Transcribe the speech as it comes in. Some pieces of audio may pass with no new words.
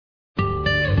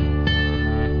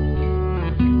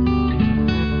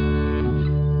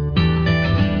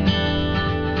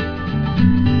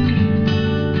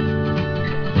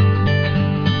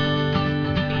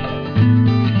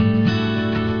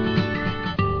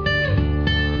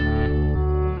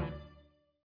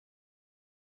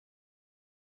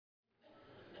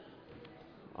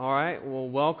All right, well,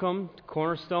 welcome to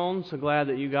Cornerstone. So glad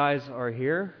that you guys are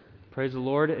here. Praise the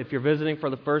Lord. If you're visiting for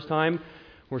the first time,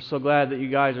 we're so glad that you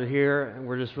guys are here. And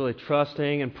we're just really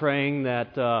trusting and praying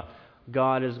that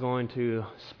God is going to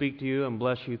speak to you and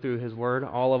bless you through His Word,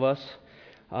 all of us.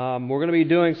 We're going to be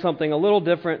doing something a little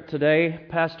different today.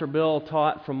 Pastor Bill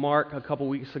taught from Mark a couple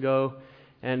weeks ago,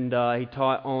 and he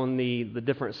taught on the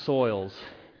different soils.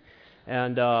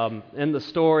 And in the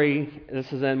story,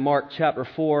 this is in Mark chapter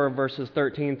 4, verses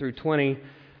 13 through 20,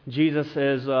 Jesus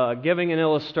is giving an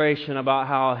illustration about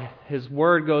how His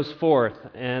Word goes forth,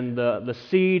 and the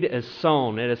seed is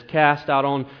sown. It is cast out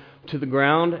onto the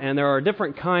ground, and there are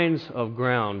different kinds of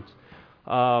ground.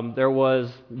 There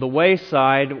was the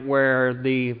wayside where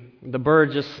the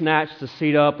bird just snatched the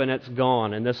seed up and it's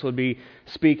gone. And this would be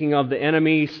speaking of the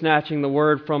enemy snatching the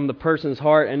Word from the person's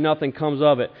heart and nothing comes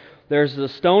of it. There's the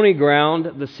stony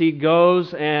ground. The seed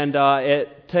goes and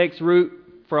it takes root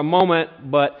for a moment,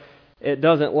 but it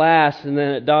doesn't last, and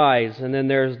then it dies. And then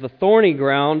there's the thorny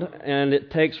ground, and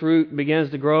it takes root,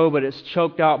 begins to grow, but it's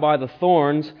choked out by the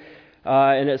thorns.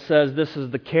 And it says this is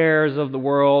the cares of the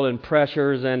world and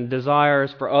pressures and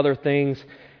desires for other things.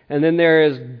 And then there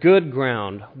is good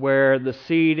ground, where the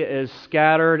seed is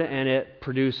scattered and it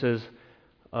produces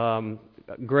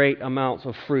great amounts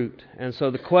of fruit. And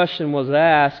so the question was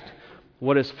asked,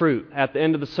 what is fruit? At the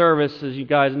end of the service, as you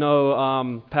guys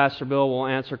know, Pastor Bill will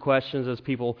answer questions as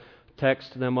people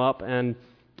text them up. And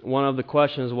one of the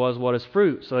questions was, what is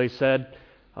fruit? So he said,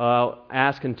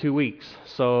 ask in 2 weeks.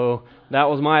 So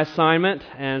that was my assignment.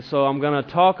 And so I'm going to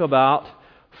talk about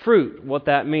fruit, what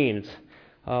that means.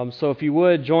 So if you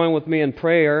would, join with me in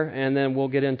prayer, and then we'll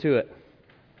get into it.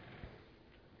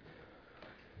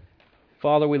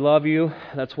 Father, we love You.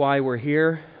 That's why we're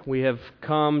here. We have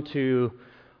come to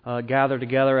gather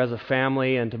together as a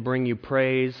family and to bring You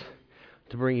praise,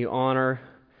 to bring You honor.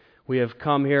 We have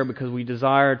come here because we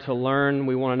desire to learn.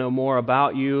 We want to know more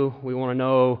about You. We want to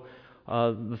know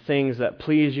the things that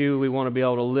please You. We want to be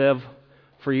able to live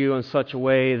for You in such a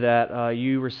way that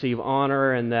You receive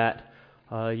honor and that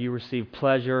You receive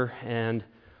pleasure, and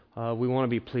we want to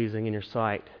be pleasing in Your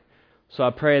sight. So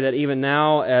I pray that even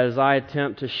now, as I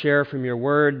attempt to share from Your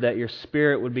Word, that Your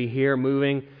Spirit would be here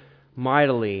moving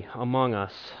mightily among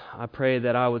us. I pray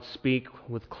that I would speak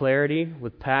with clarity,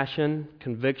 with passion,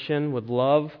 conviction, with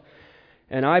love.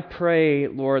 And I pray,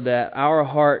 Lord, that our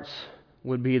hearts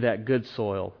would be that good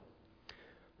soil,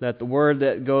 that the Word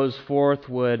that goes forth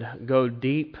would go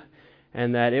deep,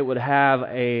 and that it would have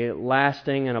a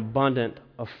lasting and abundant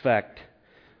effect.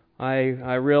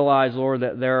 I realize, Lord,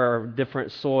 that there are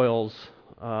different soils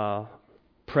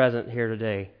present here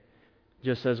today,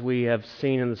 just as we have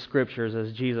seen in the Scriptures,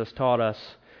 as Jesus taught us.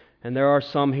 And there are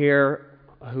some here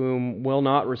whom will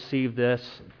not receive this.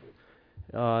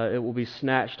 It will be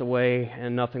snatched away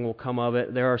and nothing will come of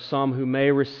it. There are some who may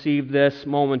receive this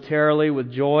momentarily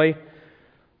with joy,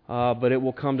 but it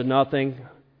will come to nothing.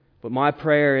 But my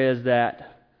prayer is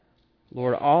that,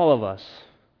 Lord, all of us,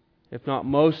 if not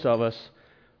most of us,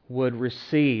 would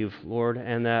receive, Lord,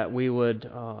 and that we would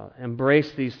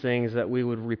embrace these things, that we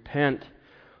would repent,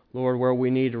 Lord, where we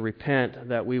need to repent,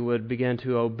 that we would begin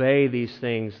to obey these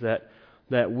things,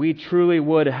 that we truly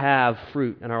would have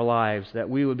fruit in our lives, that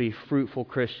we would be fruitful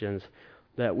Christians,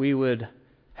 that we would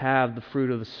have the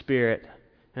fruit of the Spirit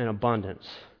in abundance.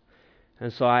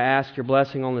 And so I ask Your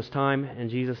blessing on this time. In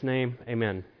Jesus' name,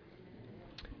 amen.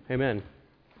 Amen.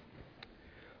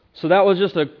 So that was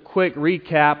just a quick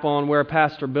recap on where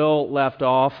Pastor Bill left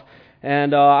off.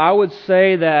 And I would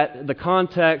say that the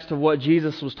context of what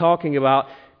Jesus was talking about,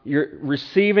 you're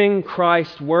receiving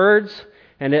Christ's words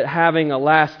and it having a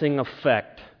lasting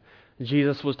effect.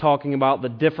 Jesus was talking about the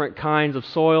different kinds of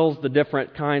soils, the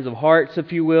different kinds of hearts,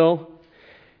 if you will.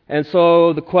 And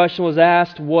so the question was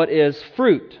asked, what is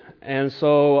fruit? And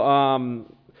so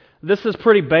this is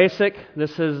pretty basic.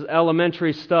 This is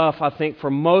elementary stuff, I think, for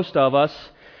most of us.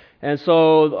 And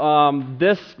so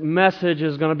this message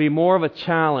is going to be more of a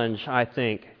challenge, I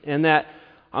think, in that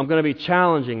I'm going to be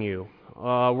challenging you.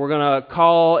 We're going to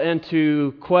call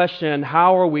into question,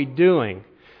 how are we doing?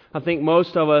 I think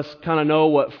most of us kind of know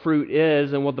what fruit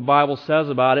is and what the Bible says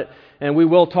about it, and we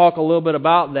will talk a little bit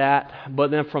about that, but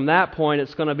then from that point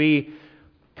it's going to be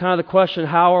kind of the question,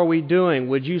 how are we doing?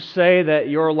 Would you say that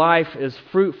your life is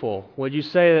fruitful? Would you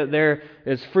say that there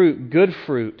is fruit, good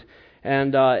fruit?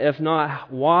 And if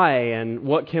not, why? And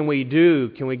what can we do?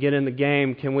 Can we get in the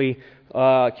game? Can we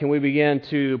begin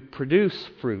to produce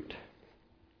fruit?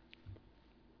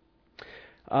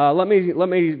 Let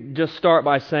me just start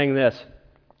by saying this.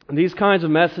 These kinds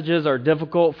of messages are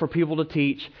difficult for people to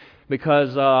teach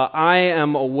because I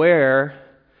am aware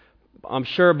I'm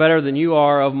sure better than you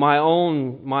are, of my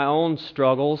own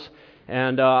struggles.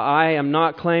 And I am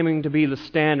not claiming to be the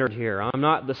standard here. I'm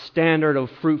not the standard of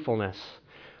fruitfulness.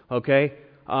 Okay?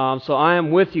 So I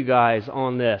am with you guys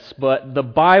on this. But the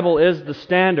Bible is the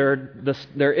standard.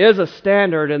 There is a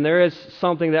standard, and there is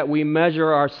something that we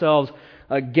measure ourselves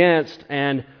against.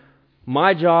 And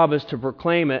my job is to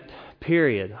proclaim it,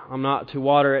 period. I'm not to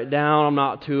water it down. I'm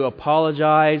not to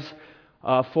apologize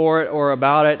for it or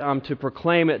about it. I'm to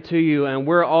proclaim it to you. And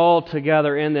we're all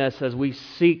together in this as we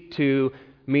seek to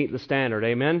meet the standard.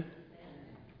 Amen?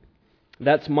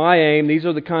 That's my aim. These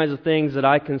are the kinds of things that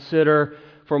I consider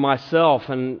for myself.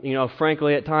 And,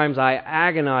 frankly, at times I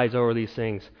agonize over these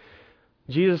things.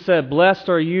 Jesus said, "Blessed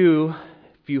are you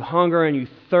if you hunger and you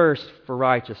thirst for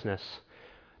righteousness."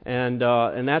 And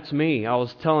that's me. I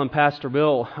was telling Pastor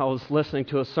Bill, I was listening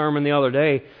to a sermon the other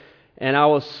day, and I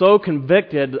was so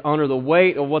convicted under the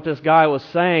weight of what this guy was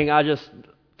saying, I just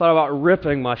thought about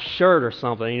ripping my shirt or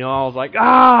something. I was like,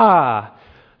 I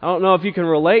don't know if you can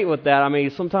relate with that. I mean,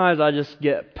 sometimes I just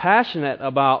get passionate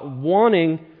about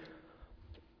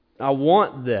I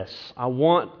want this. I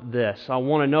want this. I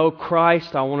want to know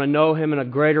Christ. I want to know Him in a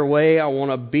greater way. I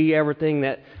want to be everything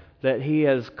that He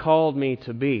has called me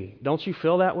to be. Don't you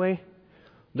feel that way?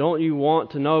 Don't you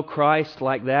want to know Christ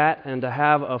like that and to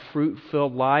have a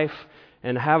fruit-filled life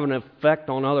and have an effect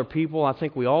on other people? I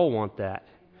think we all want that.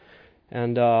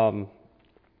 And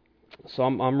so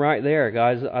I'm right there,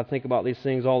 guys. I think about these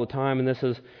things all the time, and this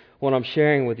is what I'm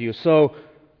sharing with you. So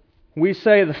we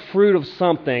say the fruit of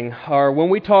something, or when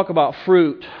we talk about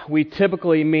fruit, we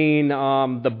typically mean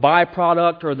the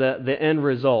byproduct or the end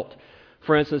result.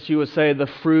 For instance, you would say the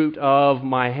fruit of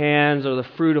my hands or the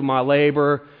fruit of my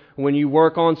labor. When you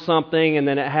work on something and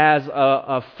then it has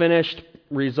a finished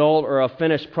result or a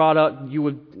finished product, you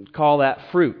would call that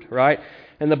fruit, right?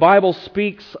 And the Bible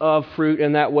speaks of fruit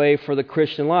in that way for the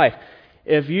Christian life.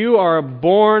 If you are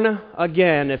born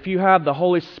again, if you have the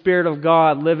Holy Spirit of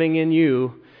God living in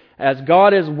you, as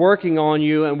God is working on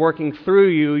you and working through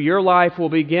you, your life will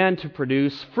begin to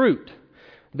produce fruit.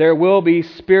 There will be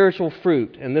spiritual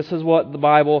fruit, and this is what the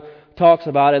Bible talks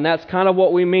about, and that's kind of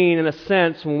what we mean in a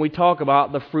sense when we talk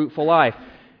about the fruitful life.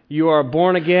 You are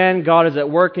born again, God is at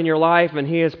work in your life, and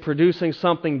He is producing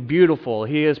something beautiful.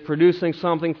 He is producing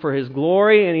something for His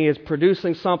glory, and He is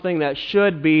producing something that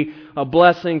should be a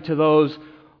blessing to those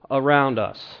around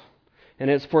us. And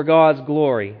it's for God's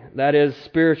glory. That is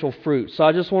spiritual fruit. So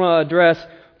I just want to address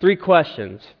 3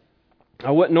 questions. I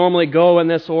wouldn't normally go in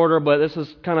this order, but this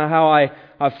is kind of how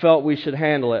I felt we should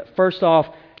handle it. First off,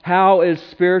 how is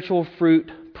spiritual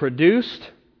fruit produced?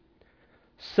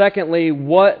 Secondly,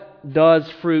 what does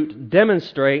fruit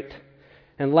demonstrate?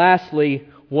 And lastly,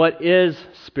 what is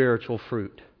spiritual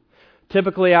fruit?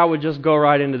 Typically, I would just go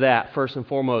right into that first and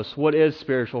foremost. What is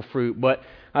spiritual fruit? But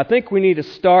I think we need to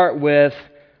start with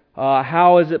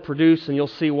how is it produced, and you'll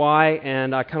see why.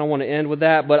 And I kind of want to end with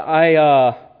that. But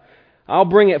I'll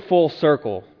bring it full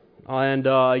circle, and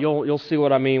you'll see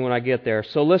what I mean when I get there.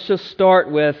 So let's just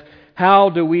start with, how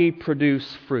do we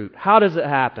produce fruit? How does it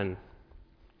happen?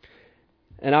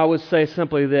 And I would say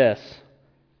simply this: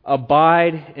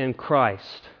 abide in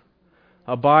Christ.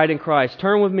 Abide in Christ.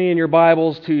 Turn with me in your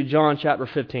Bibles to John chapter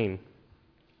 15,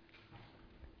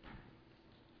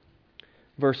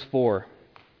 verse 4.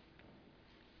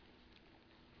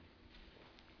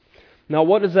 Now,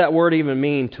 what does that word even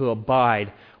mean, to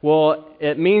abide? Well,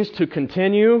 it means to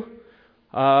continue,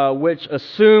 which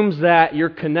assumes that you're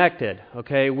connected.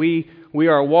 Okay, we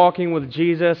are walking with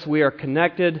Jesus. We are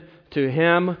connected to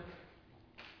Him,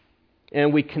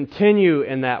 and we continue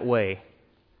in that way.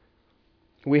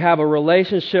 We have a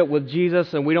relationship with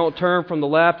Jesus, and we don't turn from the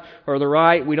left or the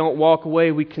right. We don't walk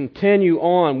away. We continue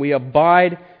on. We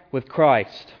abide with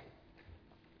Christ.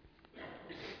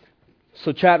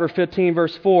 So chapter 15,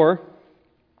 verse 4,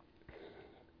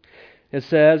 it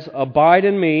says, "Abide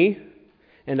in me,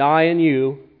 and I in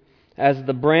you, as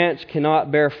the branch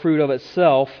cannot bear fruit of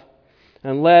itself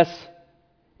unless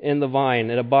in the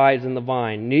vine, it abides in the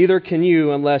vine. Neither can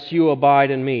you unless you abide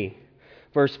in me."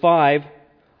 Verse 5,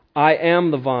 "I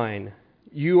am the vine,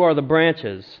 you are the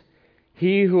branches.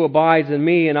 He who abides in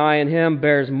me and I in him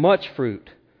bears much fruit,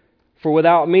 for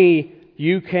without me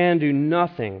you can do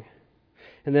nothing."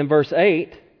 And then verse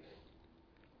 8,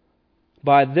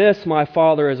 "By this my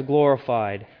Father is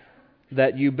glorified,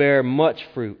 that you bear much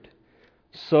fruit,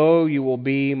 so you will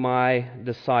be my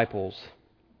disciples."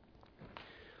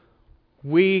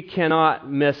 We cannot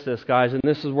miss this, guys, and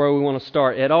this is where we want to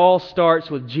start. It all starts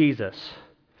with Jesus.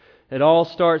 It all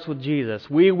starts with Jesus.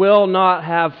 We will not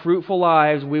have fruitful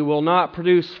lives, we will not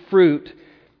produce fruit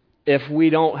if we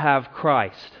don't have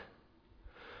Christ.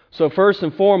 So first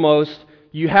and foremost,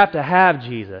 you have to have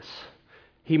Jesus.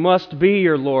 He must be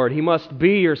your Lord. He must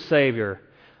be your Savior.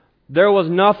 There was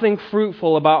nothing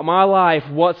fruitful about my life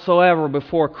whatsoever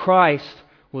before Christ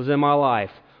was in my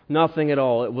life. Nothing at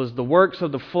all. It was the works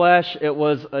of the flesh. It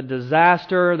was a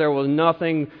disaster. There was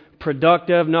nothing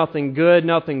productive, nothing good,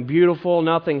 nothing beautiful,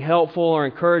 nothing helpful or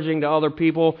encouraging to other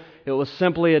people. It was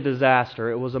simply a disaster.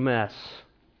 It was a mess.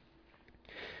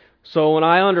 So when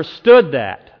I understood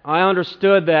that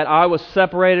I was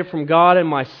separated from God in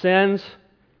my sins,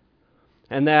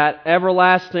 and that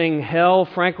everlasting hell,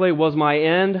 frankly, was my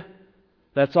end.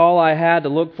 That's all I had to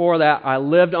look for, that I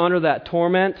lived under that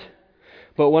torment.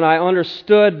 But when I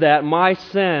understood that my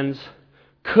sins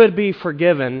could be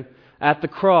forgiven at the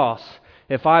cross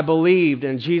if I believed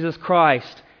in Jesus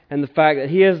Christ and the fact that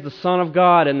He is the Son of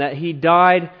God and that He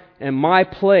died in my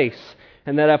place,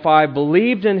 and that if I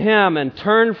believed in Him and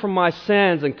turned from my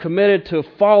sins and committed to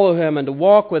follow Him and to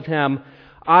walk with Him,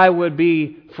 I would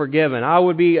be forgiven. I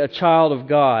would be a child of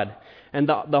God. And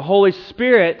the Holy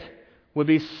Spirit would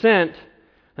be sent,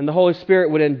 and the Holy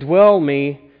Spirit would indwell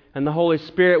me, and the Holy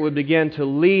Spirit would begin to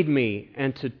lead me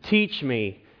and to teach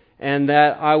me, and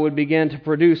that I would begin to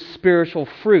produce spiritual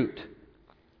fruit.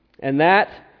 And that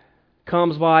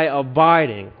comes by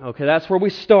abiding. Okay, that's where we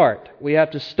start. We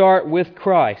have to start with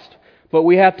Christ. But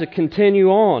we have to continue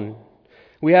on.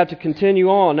 We have to continue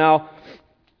on. Now,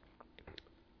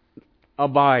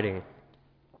 abiding.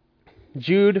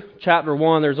 Jude chapter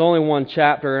 1, there's only one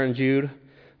chapter in Jude.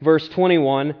 Verse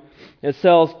 21, it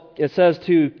says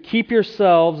to keep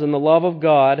yourselves in the love of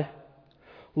God,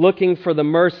 looking for the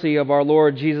mercy of our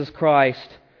Lord Jesus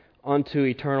Christ unto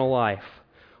eternal life.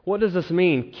 What does this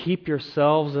mean? Keep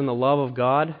yourselves in the love of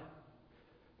God?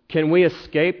 Can we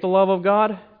escape the love of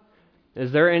God?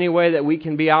 Is there any way that we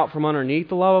can be out from underneath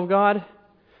the love of God?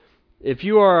 If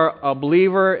you are a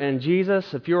believer in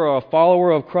Jesus, if you're a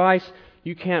follower of Christ,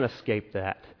 you can't escape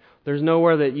that. There's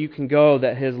nowhere that you can go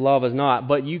that His love is not.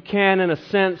 But you can, in a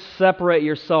sense, separate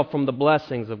yourself from the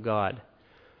blessings of God.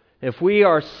 If we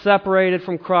are separated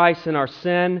from Christ in our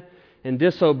sin and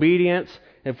disobedience,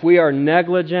 if we are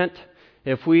negligent,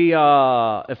 if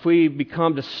we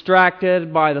become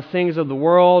distracted by the things of the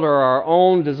world or our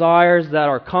own desires that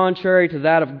are contrary to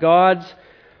that of God's,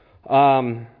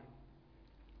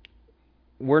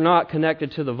 we're not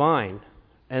connected to the vine.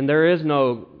 And there is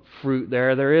no fruit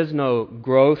there. There is no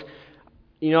growth.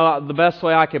 You know, the best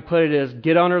way I could put it is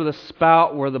get under the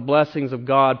spout where the blessings of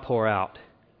God pour out.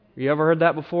 You ever heard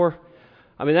that before?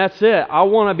 I mean, that's it. I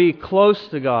want to be close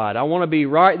to God. I want to be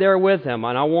right there with Him,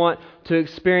 and I want to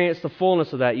experience the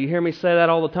fullness of that. You hear me say that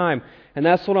all the time, and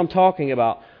that's what I'm talking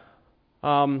about.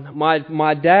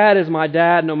 My dad is my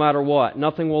dad no matter what.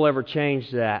 Nothing will ever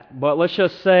change that. But let's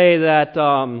just say that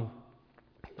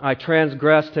I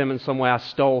transgressed him in some way. I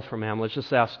stole from him. Let's just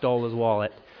say I stole his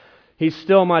wallet. He's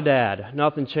still my dad.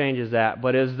 Nothing changes that.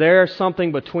 But is there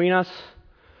something between us?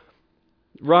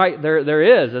 Right, there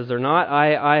is there not?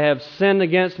 I have sinned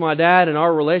against my dad, and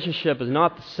our relationship is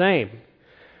not the same.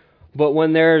 But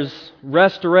when there's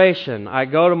restoration, I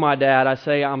go to my dad, I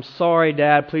say, I'm sorry,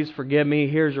 Dad, please forgive me.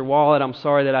 Here's your wallet. I'm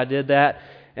sorry that I did that.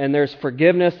 And there's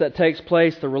forgiveness that takes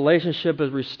place. The relationship is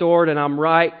restored, and I'm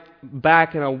right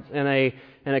back in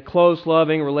a close,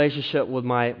 loving relationship with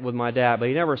my dad. But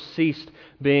he never ceased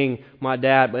being my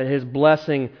dad, but his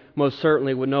blessing most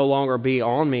certainly would no longer be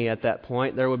on me at that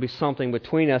point. There would be something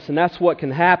between us, and that's what can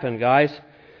happen, guys.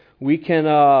 We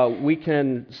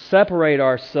can separate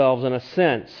ourselves in a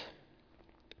sense.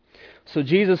 So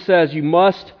Jesus says you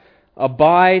must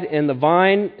abide in the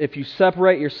vine. If you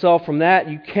separate yourself from that,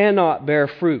 you cannot bear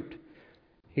fruit.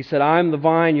 He said, I am the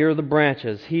vine, you're the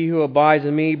branches. He who abides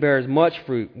in me bears much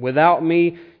fruit. Without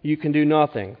me, you can do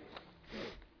nothing.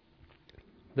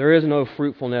 There is no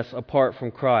fruitfulness apart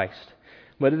from Christ.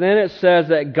 But then it says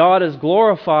that God is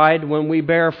glorified when we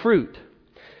bear fruit.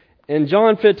 In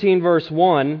John 15, verse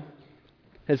 1,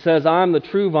 it says, I am the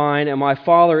true vine, and my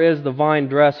Father is the vine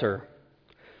dresser.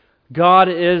 God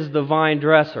is the vine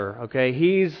dresser, okay?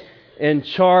 He's in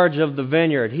charge of the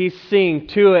vineyard. He's seeing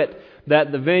to it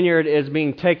that the vineyard is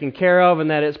being taken care of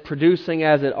and that it's producing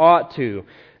as it ought to.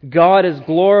 God is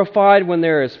glorified when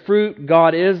there is fruit.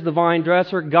 God is the vine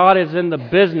dresser. God is in the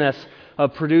business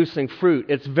of producing fruit.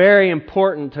 It's very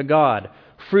important to God.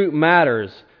 Fruit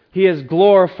matters. He is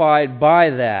glorified by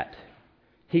that.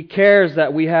 He cares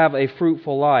that we have a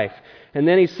fruitful life. And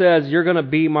then He says, you're going to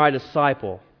be my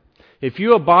disciple. If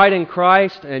you abide in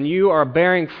Christ and you are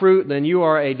bearing fruit, then you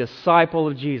are a disciple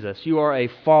of Jesus. You are a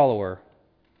follower.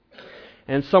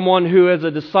 And someone who is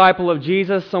a disciple of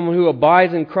Jesus, someone who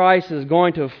abides in Christ, is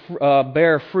going to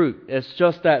bear fruit. It's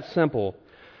just that simple.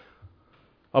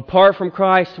 Apart from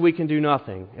Christ, we can do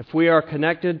nothing. If we are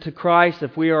connected to Christ,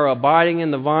 if we are abiding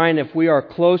in the vine, if we are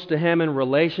close to Him in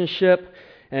relationship,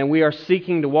 and we are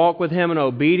seeking to walk with Him in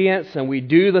obedience, and we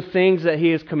do the things that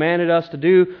He has commanded us to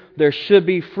do, there should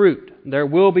be fruit. There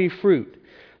will be fruit.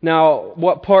 Now,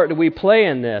 what part do we play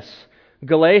in this?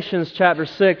 Galatians chapter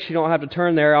 6, you don't have to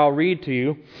turn there, I'll read to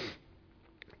you.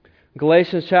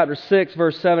 Galatians chapter 6,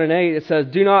 verse 7 and 8, it says,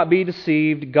 "Do not be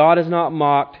deceived, God is not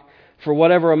mocked. For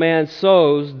whatever a man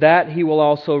sows, that he will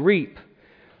also reap.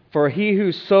 For he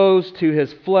who sows to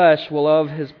his flesh will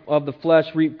of the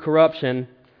flesh reap corruption,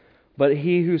 but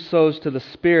he who sows to the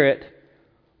Spirit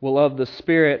will of the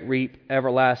Spirit reap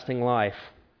everlasting life."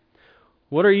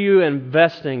 What are you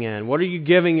investing in? What are you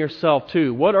giving yourself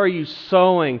to? What are you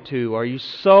sowing to? Are you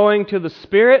sowing to the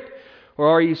Spirit, or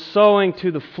are you sowing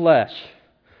to the flesh?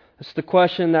 That's the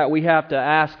question that we have to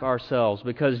ask ourselves,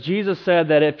 because Jesus said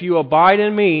that if you abide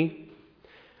in me,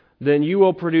 then you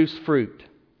will produce fruit.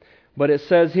 But it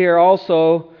says here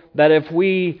also that if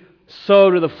we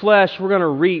sow to the flesh, we're going to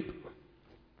reap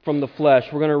from the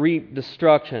flesh. We're going to reap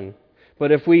destruction.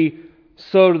 But if we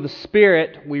sow to the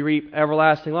Spirit, we reap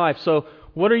everlasting life. So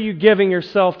what are you giving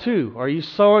yourself to? Are you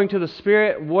sowing to the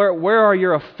Spirit? Where are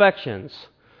your affections?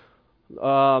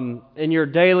 In your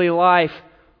daily life,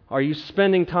 are you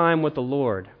spending time with the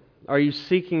Lord? Are you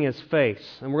seeking His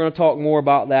face? And we're going to talk more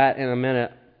about that in a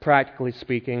minute, practically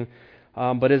speaking.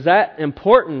 But is that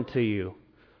important to you?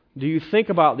 Do you think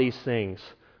about these things?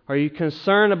 Are you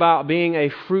concerned about being a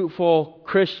fruitful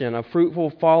Christian, a fruitful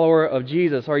follower of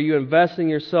Jesus? Are you investing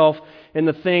yourself in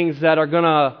the things that are going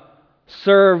to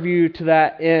serve you to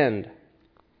that end?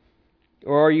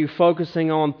 Or are you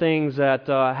focusing on things that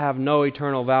have no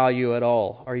eternal value at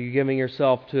all? Are you giving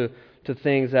yourself to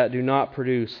things that do not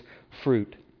produce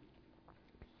fruit?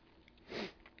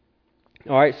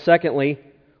 All right, secondly,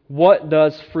 what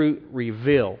does fruit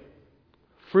reveal?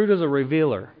 Fruit is a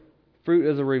revealer. Fruit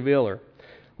is a revealer.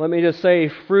 Let me just say,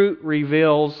 fruit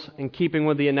reveals, in keeping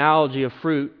with the analogy of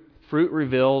fruit, fruit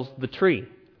reveals the tree.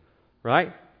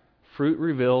 Right? Fruit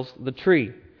reveals the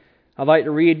tree. I'd like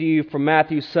to read to you from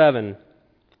Matthew 7,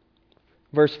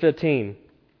 verse 15.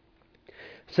 It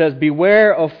says,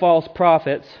 "Beware of false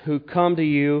prophets who come to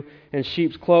you in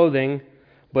sheep's clothing,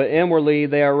 but inwardly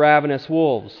they are ravenous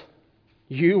wolves.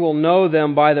 You will know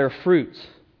them by their fruits.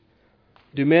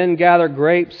 Do men gather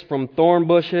grapes from thorn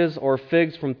bushes or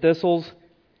figs from thistles?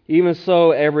 Even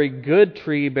so, every good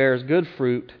tree bears good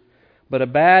fruit, but a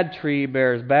bad tree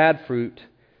bears bad fruit.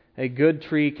 A good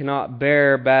tree cannot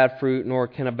bear bad fruit, nor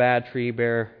can a bad tree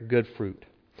bear good fruit."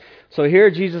 So here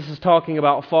Jesus is talking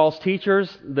about false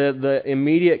teachers, the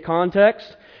immediate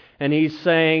context, and He's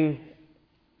saying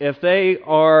if they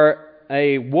are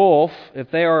a wolf,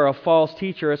 if they are a false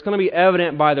teacher, it's going to be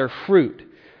evident by their fruit.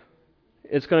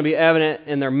 It's going to be evident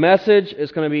in their message,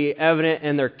 it's going to be evident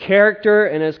in their character,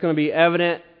 and it's going to be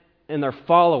evident in their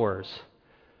followers.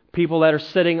 People that are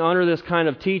sitting under this kind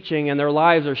of teaching and their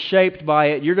lives are shaped by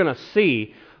it, you're going to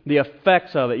see the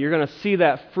effects of it. You're going to see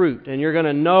that fruit, and you're going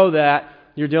to know that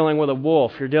you're dealing with a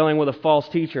wolf, you're dealing with a false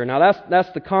teacher. Now that's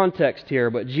the context here,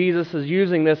 but Jesus is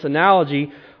using this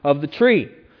analogy of the tree.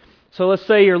 So let's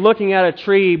say you're looking at a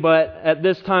tree, but at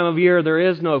this time of year there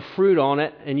is no fruit on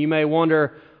it, and you may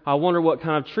wonder, I wonder what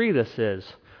kind of tree this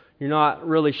is. You're not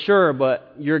really sure,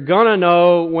 but you're going to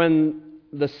know when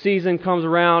the season comes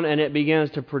around and it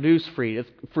begins to produce fruit.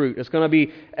 It's going to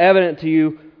be evident to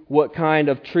you what kind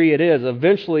of tree it is.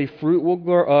 Eventually fruit will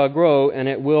grow and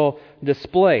it will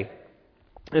display.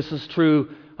 This is true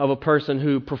of a person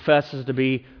who professes to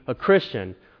be a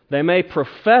Christian. They may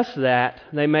profess that,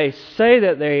 they may say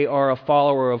that they are a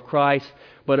follower of Christ,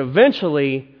 but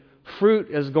eventually fruit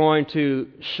is going to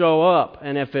show up.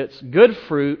 And if it's good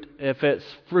fruit, if it's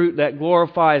fruit that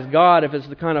glorifies God, if it's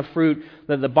the kind of fruit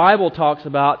that the Bible talks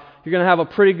about, you're going to have a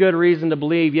pretty good reason to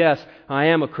believe, yes, I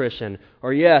am a Christian,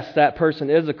 or yes, that person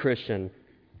is a Christian.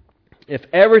 If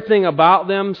everything about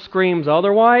them screams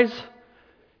otherwise,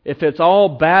 if it's all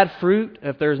bad fruit,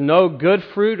 if there's no good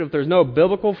fruit, if there's no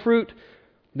biblical fruit,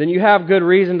 then you have good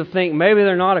reason to think maybe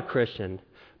they're not a Christian.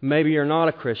 Maybe you're not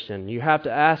a Christian. You have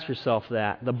to ask yourself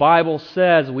that. The Bible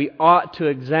says we ought to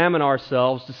examine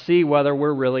ourselves to see whether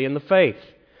we're really in the faith.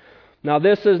 Now,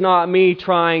 this is not me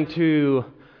trying to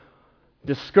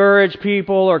discourage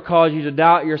people or cause you to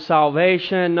doubt your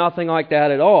salvation, nothing like that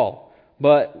at all.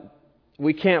 But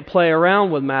we can't play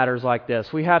around with matters like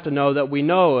this. We have to know that we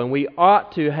know, and we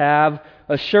ought to have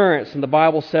assurance. And the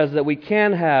Bible says that we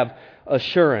can have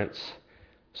assurance.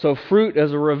 So fruit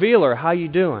is a revealer. How are you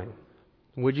doing?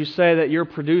 Would you say that you're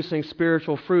producing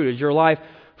spiritual fruit? Is your life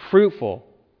fruitful?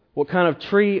 What kind of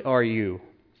tree are you?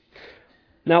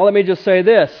 Now let me just say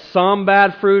this. Some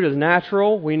bad fruit is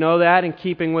natural. We know that in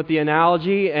keeping with the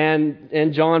analogy. And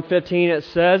in John 15 it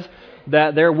says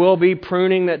that there will be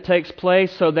pruning that takes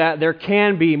place so that there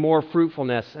can be more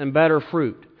fruitfulness and better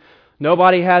fruit.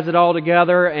 Nobody has it all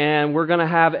together, and we're going to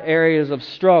have areas of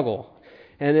struggle.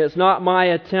 And it's not my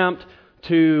attempt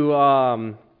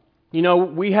to,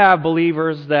 we have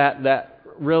believers that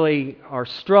really are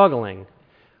struggling,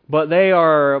 but they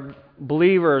are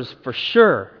believers for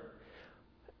sure.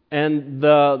 And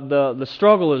the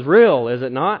struggle is real, is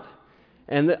it not?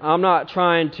 And I'm not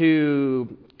trying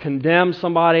to condemn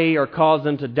somebody or cause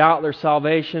them to doubt their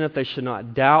salvation if they should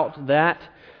not doubt that.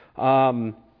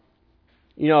 Let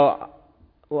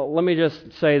me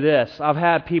just say this. I've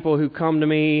had people who come to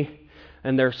me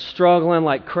and they're struggling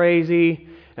like crazy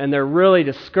and they're really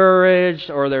discouraged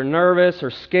or they're nervous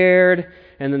or scared,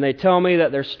 and then they tell me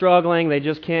that they're struggling, they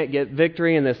just can't get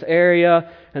victory in this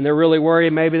area, and they're really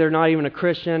worried maybe they're not even a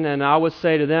Christian. And I would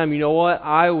say to them, you know what?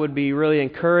 I would be really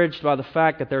encouraged by the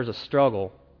fact that there's a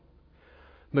struggle.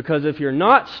 Because if you're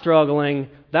not struggling,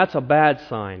 that's a bad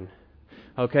sign.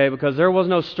 Okay, because there was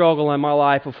no struggle in my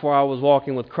life before I was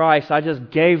walking with Christ. I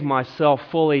just gave myself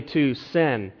fully to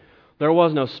sin. There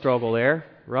was no struggle there,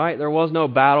 right? There was no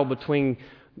battle between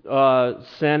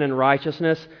sin and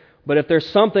righteousness. But if there's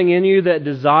something in you that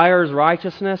desires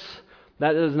righteousness,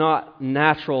 that is not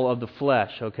natural of the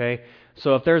flesh, okay?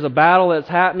 So if there's a battle that's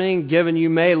happening, given you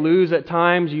may lose at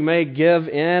times, you may give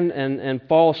in and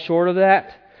fall short of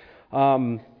that,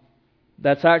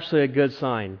 that's actually a good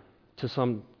sign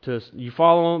to you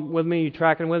following with me? You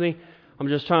tracking with me? I'm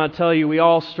just trying to tell you we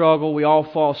all struggle, we all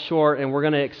fall short, and we're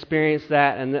going to experience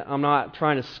that. And I'm not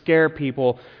trying to scare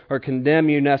people or condemn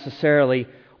you necessarily.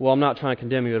 Well, I'm not trying to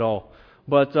condemn you at all.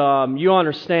 But you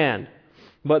understand.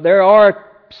 But there are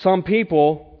some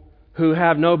people who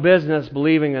have no business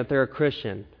believing that they're a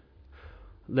Christian.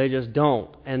 They just don't.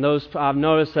 And I've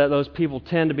noticed that those people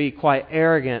tend to be quite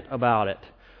arrogant about it.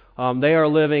 They are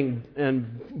living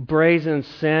in brazen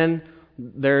sin.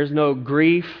 There is no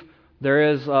grief.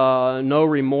 There is no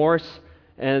remorse.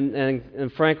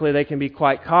 And frankly, they can be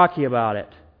quite cocky about it.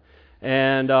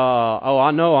 And,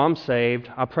 I know I'm saved.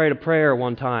 I prayed a prayer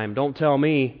one time. Don't tell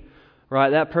me.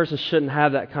 Right? That person shouldn't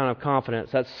have that kind of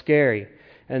confidence. That's scary.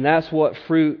 And that's what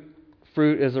fruit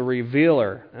is a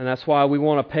revealer. And that's why we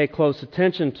want to pay close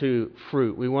attention to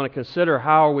fruit. We want to consider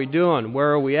how are we doing?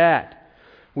 Where are we at?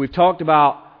 We've talked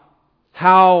about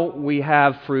how we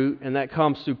have fruit, and that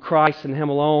comes through Christ and Him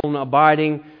alone,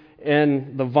 abiding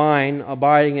in the vine,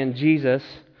 abiding in Jesus.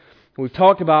 We've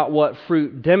talked about what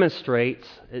fruit demonstrates.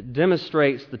 It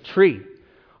demonstrates the tree.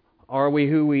 Are we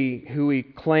who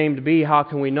we claim to be? How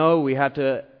can we know? We have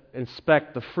to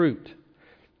inspect the fruit.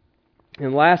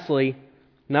 And lastly,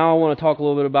 now I want to talk a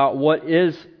little bit about what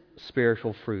is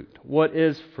spiritual fruit. What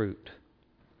is fruit?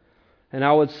 And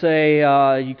I would say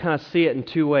you kind of see it in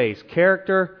two ways: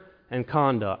 character and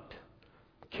conduct.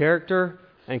 Character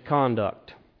and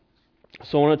conduct.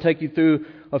 So I want to take you through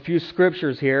a few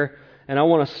scriptures here, and I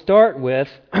want to start with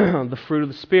the fruit of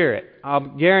the Spirit. I'll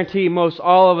guarantee most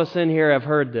all of us in here have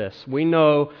heard this. We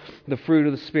know the fruit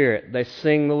of the Spirit. They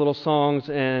sing the little songs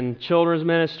in children's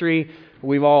ministry.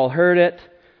 We've all heard it.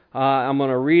 I'm going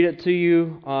to read it to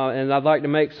you, and I'd like to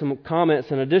make some comments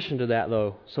in addition to that,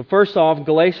 though. So first off,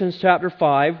 Galatians chapter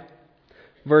 5,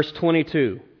 verse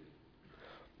 22.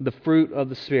 The fruit of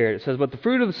the Spirit. It says, "But the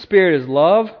fruit of the Spirit is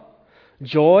love,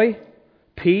 joy,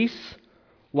 peace,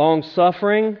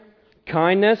 long-suffering,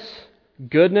 kindness,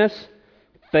 goodness,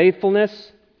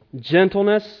 faithfulness,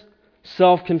 gentleness,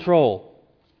 self-control.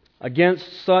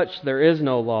 Against such there is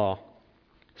no law."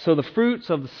 So the fruits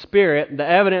of the Spirit, the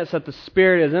evidence that the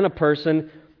Spirit is in a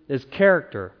person, is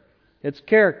character. It's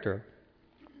character.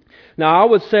 Now I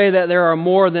would say that there are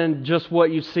more than just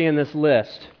what you see in this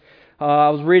list. I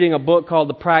was reading a book called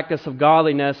The Practice of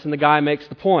Godliness, and the guy makes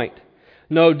the point.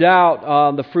 No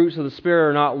doubt the fruits of the Spirit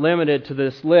are not limited to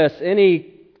this list.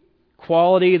 Any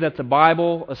quality that the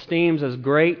Bible esteems as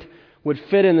great would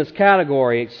fit in this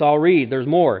category. So I'll read. There's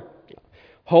more.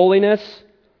 Holiness,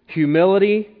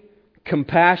 humility,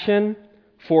 compassion,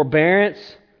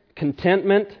 forbearance,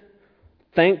 contentment,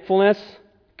 thankfulness,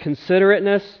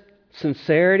 considerateness,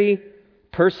 sincerity,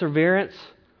 perseverance.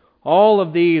 All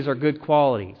of these are good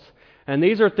qualities. And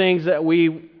these are things that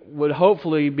we would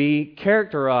hopefully be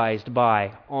characterized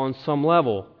by on some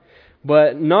level.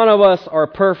 But none of us are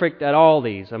perfect at all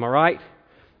these. Am I right?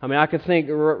 I mean, I could think,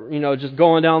 just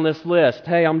going down this list.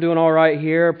 Hey, I'm doing all right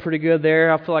here, pretty good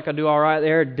there. I feel like I do all right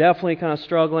there. Definitely kind of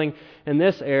struggling in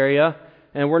this area.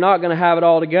 And we're not going to have it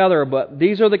all together. But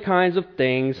these are the kinds of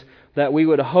things that we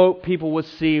would hope people would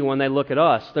see when they look at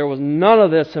us. There was none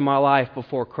of this in my life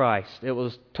before Christ. It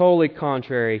was totally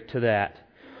contrary to that.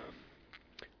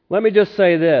 Let me just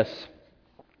say this.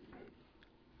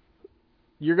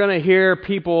 You're going to hear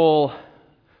people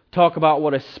talk about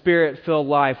what a Spirit-filled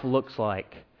life looks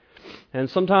like. And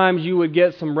sometimes you would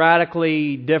get some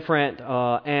radically different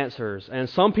answers. And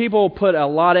some people put a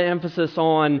lot of emphasis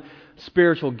on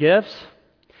spiritual gifts.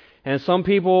 And some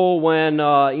people, when,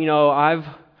 I've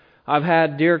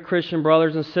had dear Christian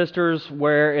brothers and sisters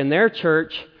where in their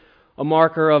church, a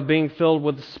marker of being filled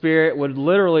with the Spirit would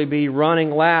literally be running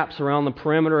laps around the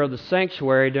perimeter of the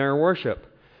sanctuary during worship.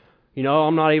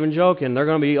 I'm not even joking. They're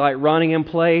going to be like running in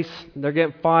place. They're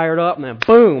getting fired up, and then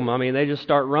boom! They just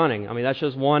start running. That's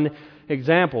just one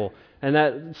example. And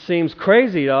that seems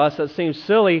crazy to us. That seems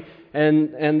silly.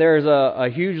 And there's a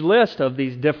huge list of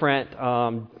these different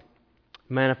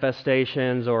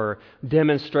manifestations or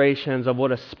demonstrations of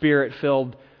what a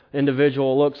Spirit-filled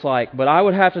individual looks like. But I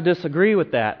would have to disagree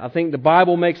with that. I think the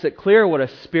Bible makes it clear what a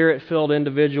Spirit-filled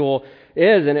individual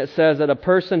is, and it says that a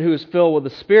person who is filled with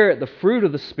the Spirit, the fruit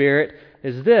of the Spirit,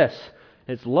 is this.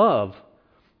 It's love.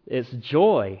 It's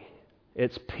joy.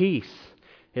 It's peace.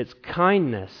 It's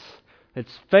kindness.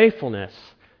 It's faithfulness.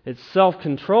 It's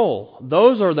self-control.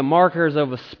 Those are the markers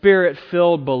of a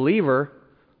Spirit-filled believer.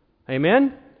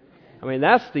 Amen?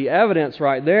 That's the evidence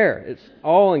right there. It's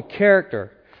all in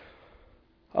character.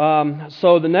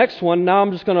 So the next one, now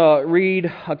I'm just going to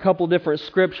read a couple different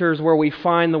scriptures where we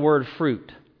find the word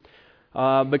fruit.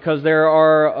 Because there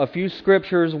are a few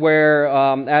scriptures where,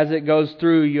 as it goes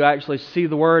through, you actually see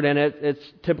the word, and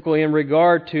it's typically in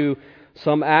regard to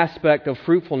some aspect of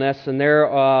fruitfulness, and there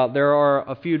are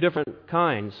a few different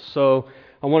kinds. So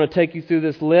I want to take you through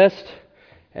this list,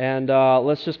 and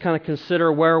let's just kind of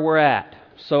consider where we're at.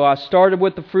 So I started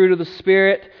with the fruit of the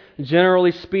Spirit,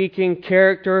 generally speaking,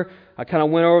 character. I kind of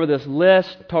went over this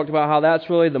list, talked about how that's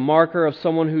really the marker of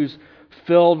someone who's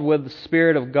filled with the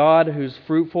Spirit of God, who's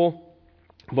fruitful.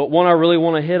 But one I really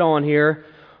want to hit on here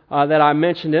that I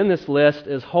mentioned in this list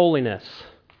is holiness.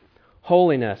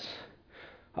 Holiness.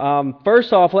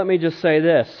 First off, let me just say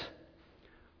this.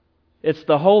 It's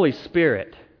the Holy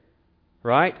Spirit,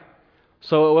 right?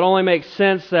 So it would only make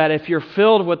sense that if you're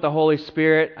filled with the Holy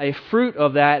Spirit, a fruit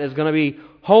of that is going to be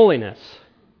holiness,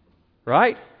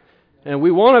 right? And we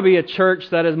want to be a church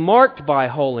that is marked by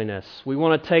holiness. We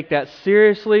want to take that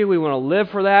seriously. We want to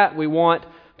live for that. We want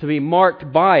to be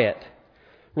marked by it.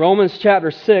 Romans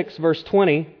chapter 6, verse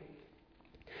 20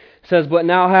 says, "But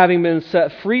now having been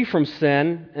set free from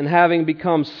sin and having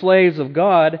become slaves of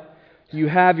God, you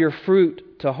have your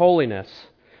fruit to holiness,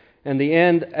 and the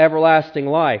end everlasting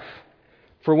life.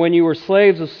 For when you were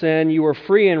slaves of sin, you were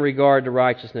free in regard to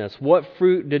righteousness. What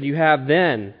fruit did you have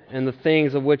then in the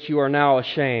things of which you are now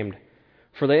ashamed?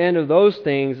 For the end of those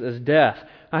things is death."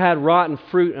 I had rotten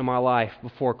fruit in my life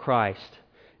before Christ.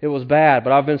 It was bad,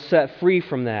 but I've been set free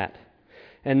from that.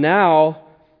 And now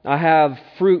I have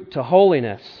fruit to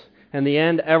holiness, and the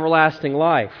end everlasting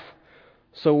life.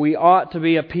 So we ought to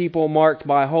be a people marked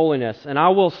by holiness. And I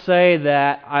will say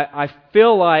that I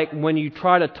feel like when you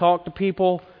try to talk to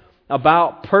people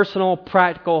about personal,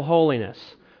 practical holiness,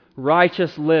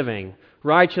 righteous living,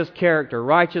 righteous character,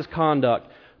 righteous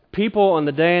conduct, people in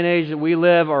the day and age that we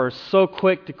live are so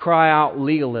quick to cry out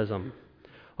legalism.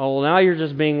 Oh, well, now you're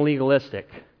just being legalistic.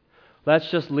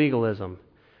 That's just legalism.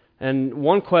 And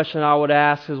one question I would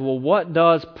ask is, well, what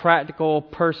does practical,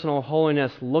 personal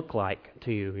holiness look like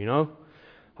to you,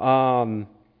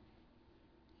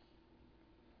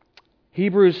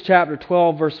 Hebrews chapter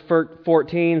 12, verse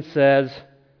 14 says,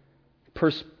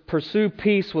 "Pursue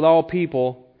peace with all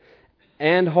people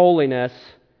and holiness,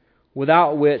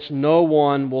 without which no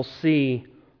one will see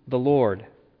the Lord."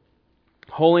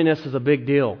 Holiness is a big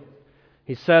deal.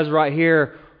 He says right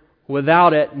here,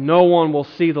 without it, no one will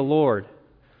see the Lord.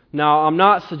 Now, I'm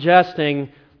not suggesting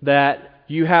that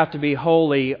you have to be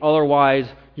holy, otherwise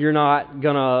you're not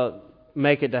going to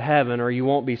make it to heaven or you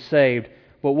won't be saved.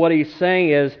 But what he's saying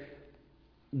is,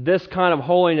 this kind of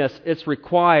holiness, it's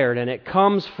required, and it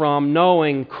comes from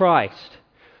knowing Christ.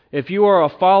 If you are a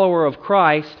follower of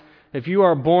Christ, if you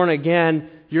are born again,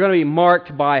 you're going to be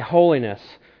marked by holiness.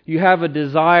 You have a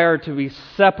desire to be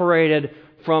separated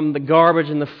from the garbage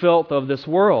and the filth of this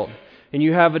world. And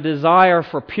you have a desire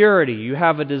for purity. You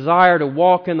have a desire to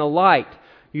walk in the light.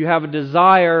 You have a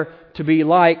desire to be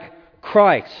like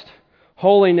Christ.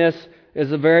 Holiness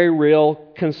is a very real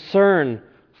concern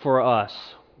for us.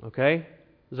 Okay?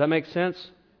 Does that make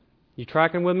sense? You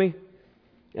tracking with me?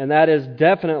 And that is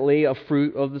definitely a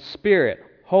fruit of the Spirit.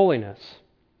 Holiness.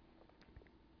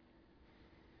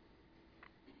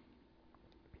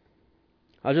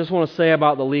 I just want to say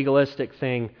about the legalistic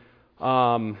thing.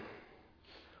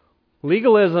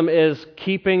 Legalism is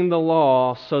keeping the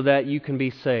law so that you can be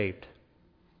saved.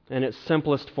 In its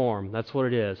simplest form, that's what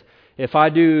it is. If I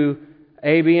do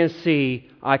A, B, and C,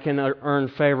 I can earn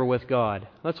favor with God.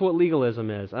 That's what legalism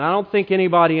is. And I don't think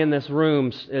anybody in this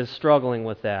room is struggling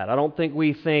with that. I don't think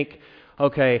we think,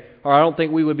 okay, or I don't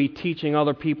think we would be teaching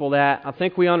other people that. I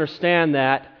think we understand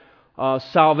that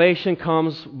salvation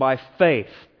comes by faith.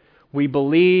 We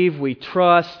believe, we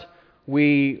trust,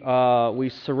 we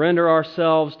surrender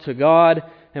ourselves to God,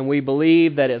 and we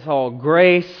believe that it's all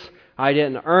grace. I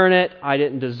didn't earn it. I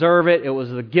didn't deserve it. It was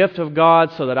the gift of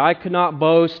God so that I could not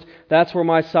boast. That's where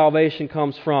my salvation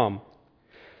comes from.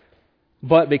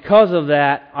 But because of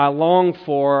that, I long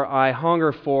for, I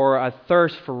hunger for, I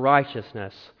thirst for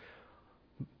righteousness.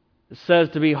 It says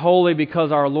to be holy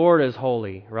because our Lord is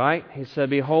holy, right? He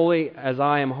said, be holy as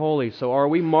I am holy. So are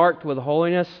we marked with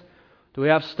holiness? Do we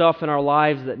have stuff in our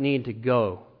lives that need to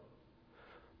go?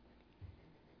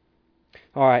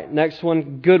 All right, next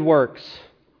one, good works.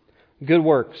 Good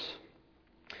works.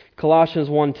 Colossians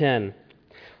 1:10.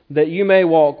 That you may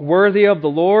walk worthy of the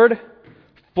Lord,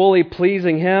 fully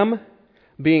pleasing Him,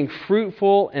 being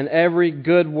fruitful in every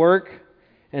good work,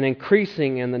 and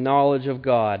increasing in the knowledge of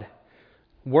God.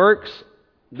 Works,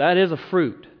 that is a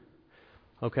fruit.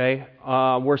 Okay?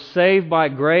 We're saved by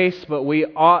grace, but we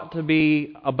ought to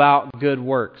be about good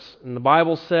works. And the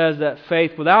Bible says that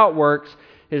faith without works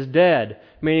is dead.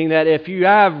 Meaning that if you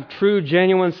have true,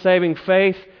 genuine, saving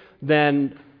faith,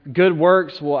 then good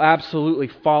works will absolutely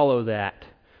follow that.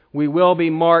 We will be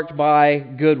marked by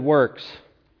good works.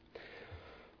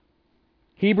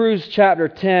 Hebrews chapter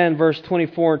 10, verse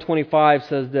 24 and 25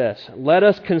 says this, let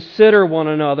us consider one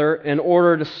another in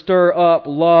order to stir up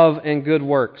love and good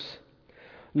works,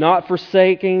 not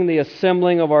forsaking the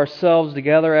assembling of ourselves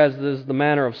together as is the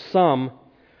manner of some,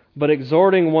 but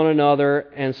exhorting one another,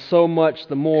 and so much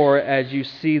the more as you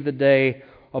see the day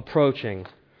approaching.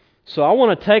 So I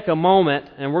want to take a moment,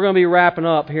 and we're going to be wrapping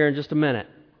up here in just a minute.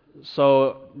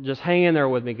 So just hang in there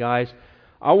with me, guys.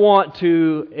 I want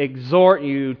to exhort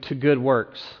you to good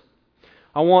works.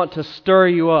 I want to stir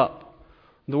you up.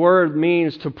 The word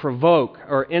means to provoke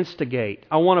or instigate.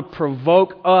 I want to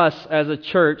provoke us as a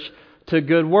church to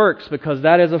good works because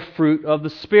that is a fruit of the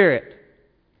Spirit.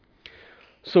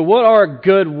 So what are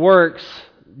good works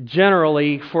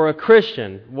generally for a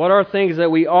Christian? What are things that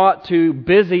we ought to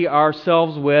busy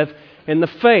ourselves with in the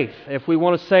faith? If we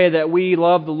want to say that we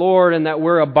love the Lord and that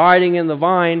we're abiding in the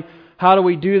vine, how do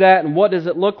we do that and what does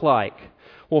it look like?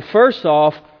 Well, first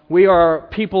off, we are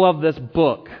people of this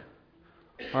book.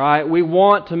 All right, we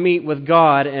want to meet with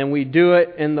God and we do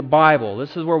it in the Bible.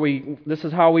 This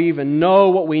is how we even know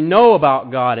what we know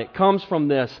about God. It comes from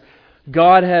this.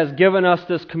 God has given us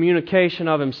this communication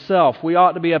of Himself. We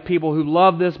ought to be a people who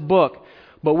love this book.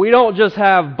 But we don't just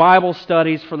have Bible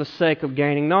studies for the sake of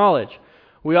gaining knowledge.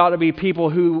 We ought to be people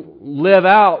who live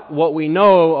out what we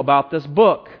know about this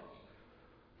book.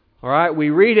 All right? We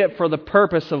read it for the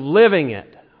purpose of living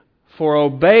it, for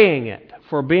obeying it,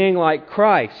 for being like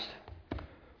Christ.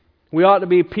 We ought to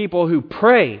be people who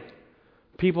pray,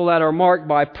 people that are marked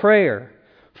by prayer,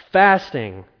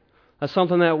 fasting. That's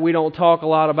something that we don't talk a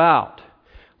lot about.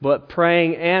 But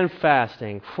praying and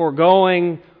fasting,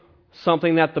 foregoing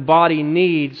something that the body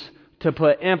needs to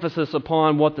put emphasis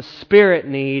upon what the Spirit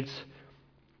needs,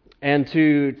 and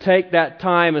to take that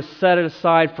time and set it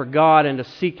aside for God and to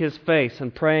seek His face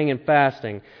and praying and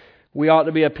fasting. We ought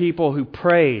to be a people who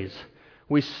praise.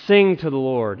 We sing to the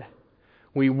Lord.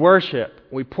 We worship.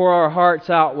 We pour our hearts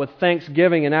out with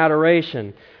thanksgiving and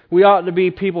adoration. We ought to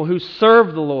be people who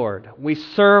serve the Lord. We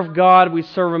serve God. We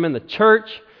serve Him in the church.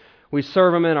 We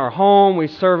serve Him in our home. We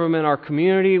serve Him in our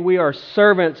community. We are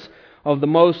servants of the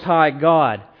Most High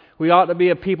God. We ought to be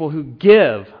a people who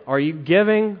give. Are you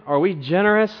giving? Are we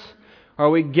generous? Are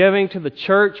we giving to the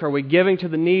church? Are we giving to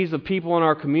the needs of people in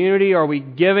our community? Are we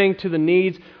giving to the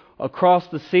needs across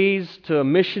the seas to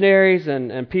missionaries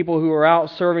and people who are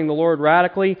out serving the Lord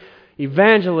radically?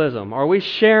 Evangelism. Are we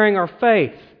sharing our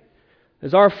faith?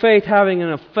 Is our faith having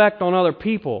an effect on other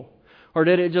people? Or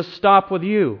did it just stop with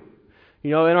you?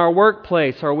 You know, in our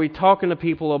workplace, are we talking to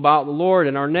people about the Lord?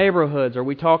 In our neighborhoods, are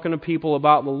we talking to people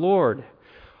about the Lord?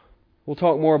 We'll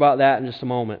talk more about that in just a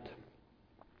moment.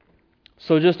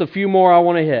 So just a few more I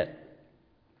want to hit.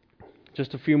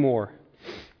 Just a few more.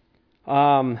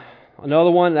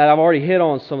 Another one that I've already hit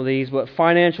on some of these, but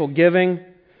financial giving.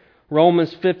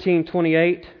 Romans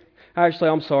 15:28. Actually,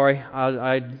 I'm sorry.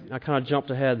 I kind of jumped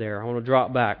ahead there. I want to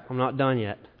drop back. I'm not done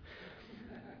yet.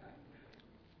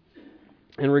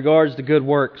 In regards to good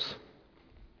works,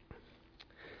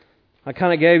 I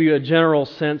kind of gave you a general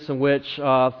sense in which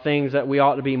things that we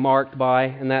ought to be marked by,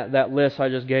 and that list I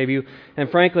just gave you.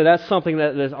 And frankly, that's something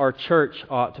that our church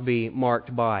ought to be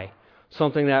marked by.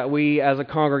 Something that we as a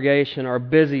congregation are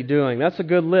busy doing. That's a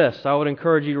good list. I would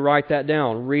encourage you to write that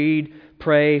down. Read,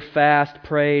 pray, fast,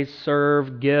 praise,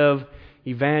 serve, give,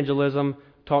 evangelism.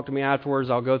 Talk to me afterwards.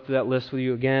 I'll go through that list with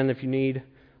you again if you need.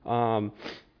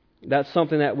 That's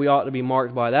something that we ought to be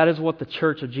marked by. That is what the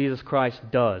Church of Jesus Christ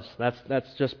does.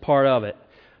 That's just part of it.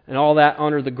 And all that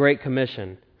under the Great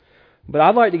Commission. But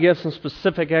I'd like to give some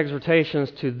specific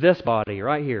exhortations to this body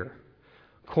right here.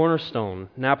 Cornerstone,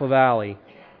 Napa Valley.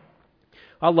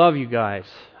 I love you guys.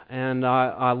 And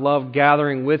I love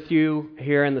gathering with you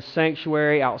here in the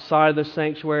sanctuary, outside of the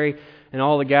sanctuary, and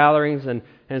all the gatherings.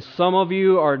 And some of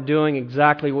you are doing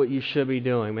exactly what you should be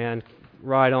doing, man.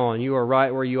 Right on. You are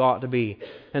right where you ought to be.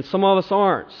 And some of us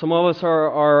aren't. Some of us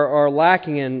are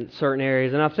lacking in certain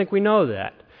areas, and I think we know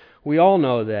that. We all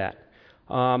know that.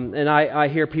 And I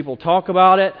hear people talk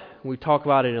about it. We talk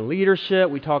about it in leadership.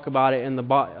 We talk about it in the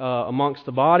amongst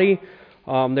the body.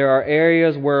 There are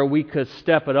areas where we could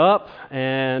step it up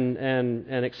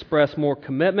and express more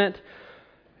commitment.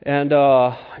 And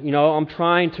I'm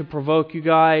trying to provoke you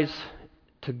guys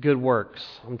to good works.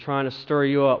 I'm trying to stir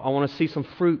you up. I want to see some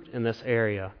fruit in this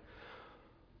area.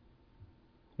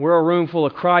 We're a room full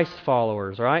of Christ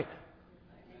followers, right?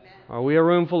 Amen. Are we a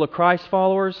room full of Christ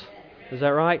followers? Is that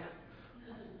right?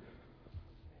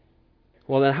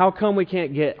 Well, then how come we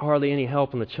can't get hardly any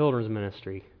help in the children's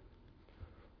ministry?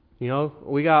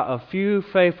 We got a few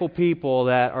faithful people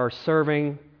that are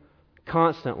serving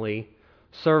constantly,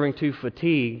 serving to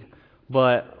fatigue,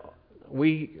 but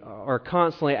we are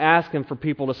constantly asking for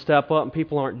people to step up and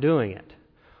people aren't doing it.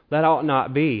 That ought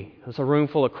not be. It's a room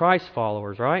full of Christ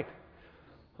followers, right?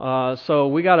 So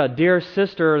we got a dear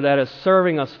sister that is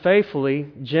serving us faithfully,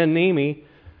 Jen Nemi,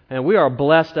 and we are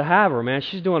blessed to have her, man.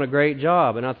 She's doing a great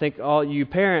job, and I think all you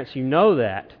parents, you know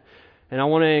that. And I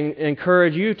want to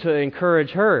encourage you to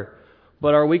encourage her.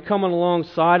 But are we coming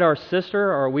alongside our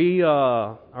sister? Are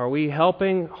we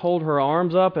helping hold her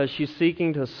arms up as she's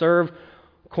seeking to serve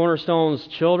Cornerstone's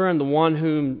children, the one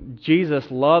whom Jesus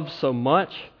loves so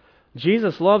much?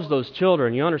 Jesus loves those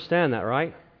children. You understand that,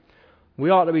 right?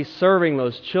 We ought to be serving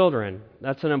those children.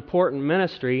 That's an important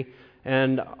ministry.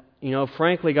 And,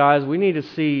 frankly, guys, we need to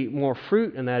see more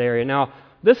fruit in that area. Now,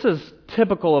 this is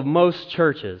typical of most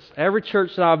churches. Every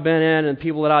church that I've been in and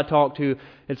people that I talk to,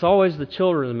 it's always the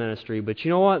children's ministry. But you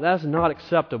know what? That's not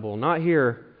acceptable. Not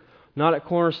here. Not at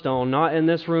Cornerstone. Not in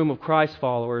this room of Christ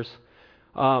followers.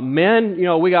 Men,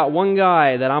 we got one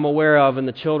guy that I'm aware of in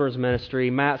the children's ministry,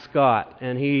 Matt Scott,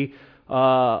 and he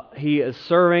is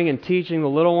serving and teaching the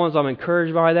little ones. I'm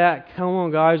encouraged by that. Come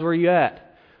on, guys, where you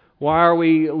at? Why are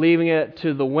we leaving it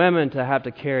to the women to have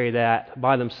to carry that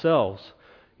by themselves?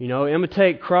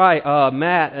 Imitate Christ,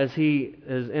 Matt as he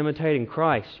is imitating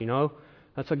Christ.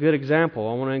 That's a good example.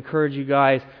 I want to encourage you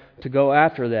guys to go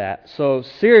after that. So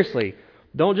seriously.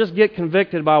 Don't just get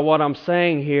convicted by what I'm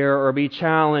saying here or be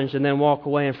challenged and then walk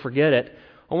away and forget it.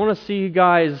 I want to see you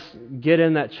guys get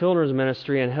in that children's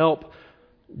ministry and help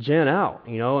Jen out,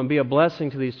 and be a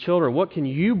blessing to these children. What can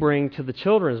you bring to the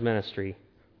children's ministry?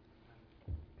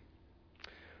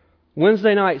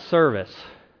 Wednesday night service.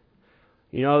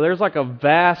 There's like a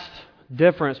vast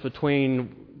difference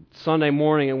between Sunday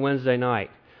morning and Wednesday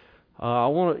night.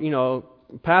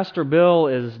 Pastor Bill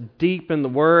is deep in the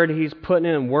Word. He's putting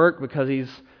in work because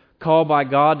he's called by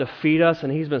God to feed us,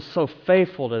 and he's been so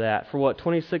faithful to that for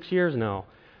 26 years now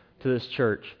to this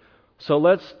church. So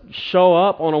let's show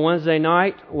up on a Wednesday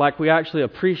night like we actually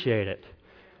appreciate it,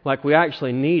 like we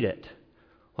actually need it,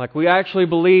 like we actually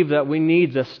believe that we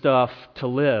need this stuff to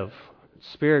live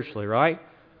spiritually, right?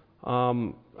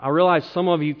 I realize some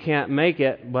of you can't make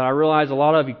it, but I realize a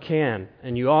lot of you can,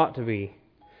 and you ought to be.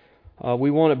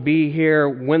 We want to be here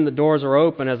when the doors are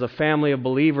open as a family of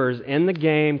believers in the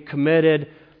game, committed,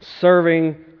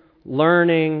 serving,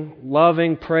 learning,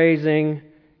 loving, praising.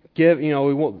 We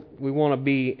want to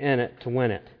be in it to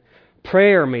win it.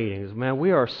 Prayer meetings, man,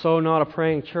 we are so not a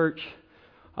praying church.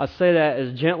 I say that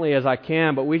as gently as I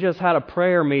can, but we just had a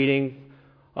prayer meeting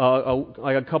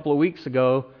like a couple of weeks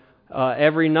ago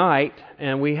every night,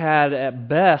 and we had at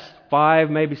best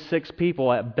 5, maybe 6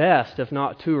 people at best, if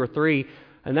not 2 or 3.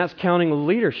 And that's counting the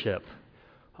leadership.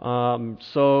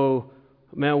 So,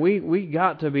 man, we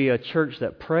got to be a church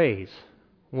that prays.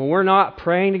 When we're not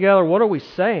praying together, what are we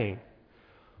saying?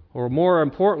 Or more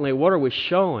importantly, what are we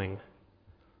showing?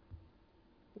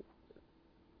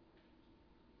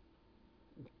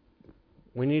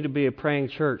 We need to be a praying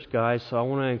church, guys. So I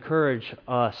want to encourage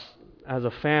us as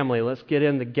a family. Let's get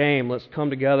in the game. Let's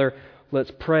come together. Let's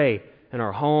pray. in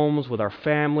our homes, with our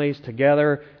families,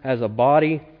 together as a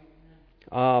body.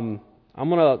 I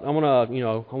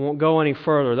won't go any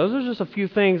further. Those are just a few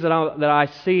things that I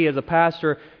see as a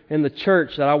pastor in the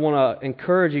church that I want to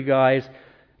encourage you guys.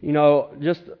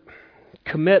 Just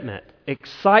commitment,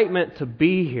 excitement to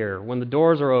be here when the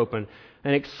doors are open,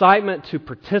 and excitement to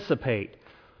participate.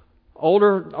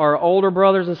 Our older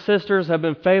brothers and sisters have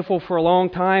been faithful for a long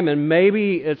time, and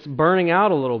maybe it's burning out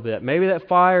a little bit. Maybe that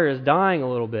fire is dying a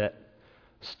little bit.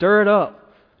 Stir it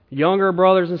up. Younger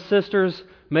brothers and sisters,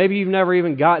 maybe you've never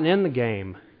even gotten in the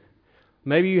game.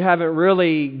 Maybe you haven't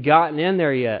really gotten in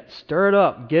there yet. Stir it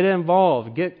up. Get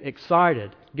involved. Get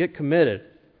excited. Get committed.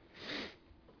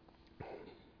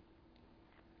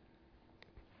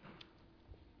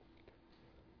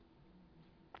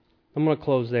 I'm going to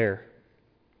close there.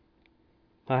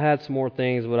 I had some more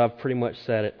things, but I've pretty much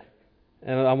said it.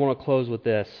 And I want to close with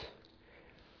this.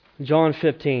 John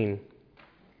 15.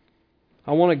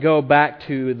 I want to go back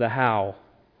to the how.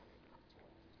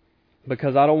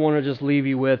 Because I don't want to just leave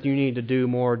you with, you need to do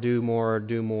more, do more,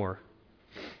 do more.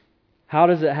 How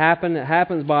does it happen? It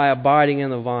happens by abiding in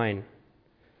the vine.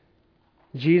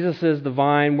 Jesus is the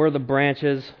vine, we're the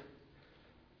branches.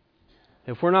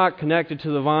 If we're not connected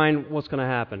to the vine, what's going to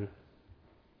happen?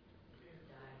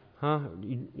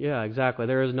 Yeah, exactly.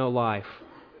 There is no life.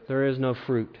 There is no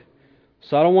fruit.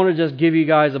 So I don't want to just give you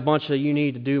guys a bunch of you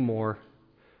need to do more.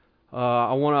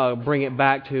 I want to bring it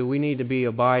back to we need to be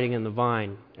abiding in the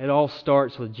vine. It all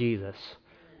starts with Jesus.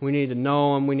 We need to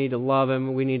know Him. We need to love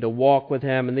Him. We need to walk with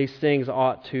Him. And these things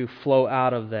ought to flow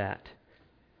out of that.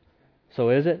 So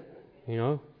is it?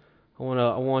 I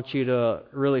want you to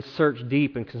really search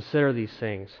deep and consider these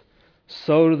things.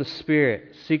 Sow to the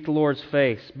Spirit. Seek the Lord's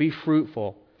face. Be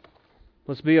fruitful.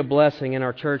 Let's be a blessing in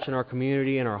our church, in our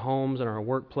community, in our homes, in our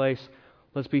workplace.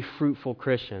 Let's be fruitful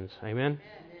Christians. Amen?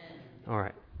 All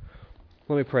right.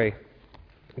 Let me pray.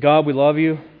 God, we love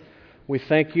You. We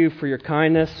thank You for Your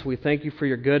kindness. We thank You for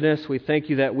Your goodness. We thank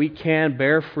You that we can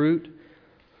bear fruit.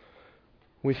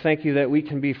 We thank You that we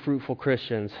can be fruitful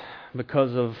Christians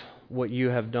because of what You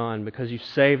have done, because You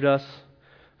saved us,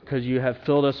 because You have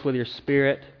filled us with Your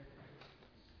Spirit.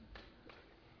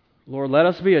 Lord, let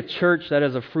us be a church that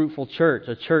is a fruitful church,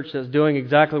 a church that's doing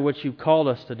exactly what You've called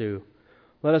us to do.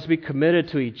 Let us be committed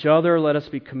to each other. Let us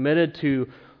be committed to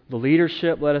the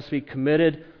leadership. Let us be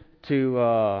committed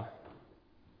to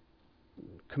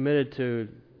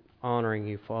honoring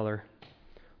You, Father.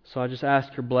 So I just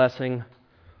ask Your blessing.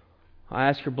 I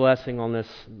ask Your blessing on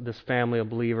this family of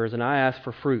believers, and I ask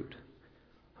for fruit.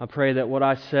 I pray that what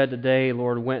I said today,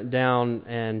 Lord, went down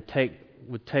and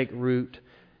would take root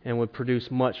and would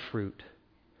produce much fruit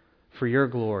for Your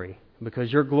glory,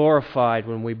 because You're glorified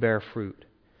when we bear fruit.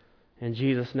 In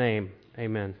Jesus' name,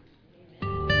 amen.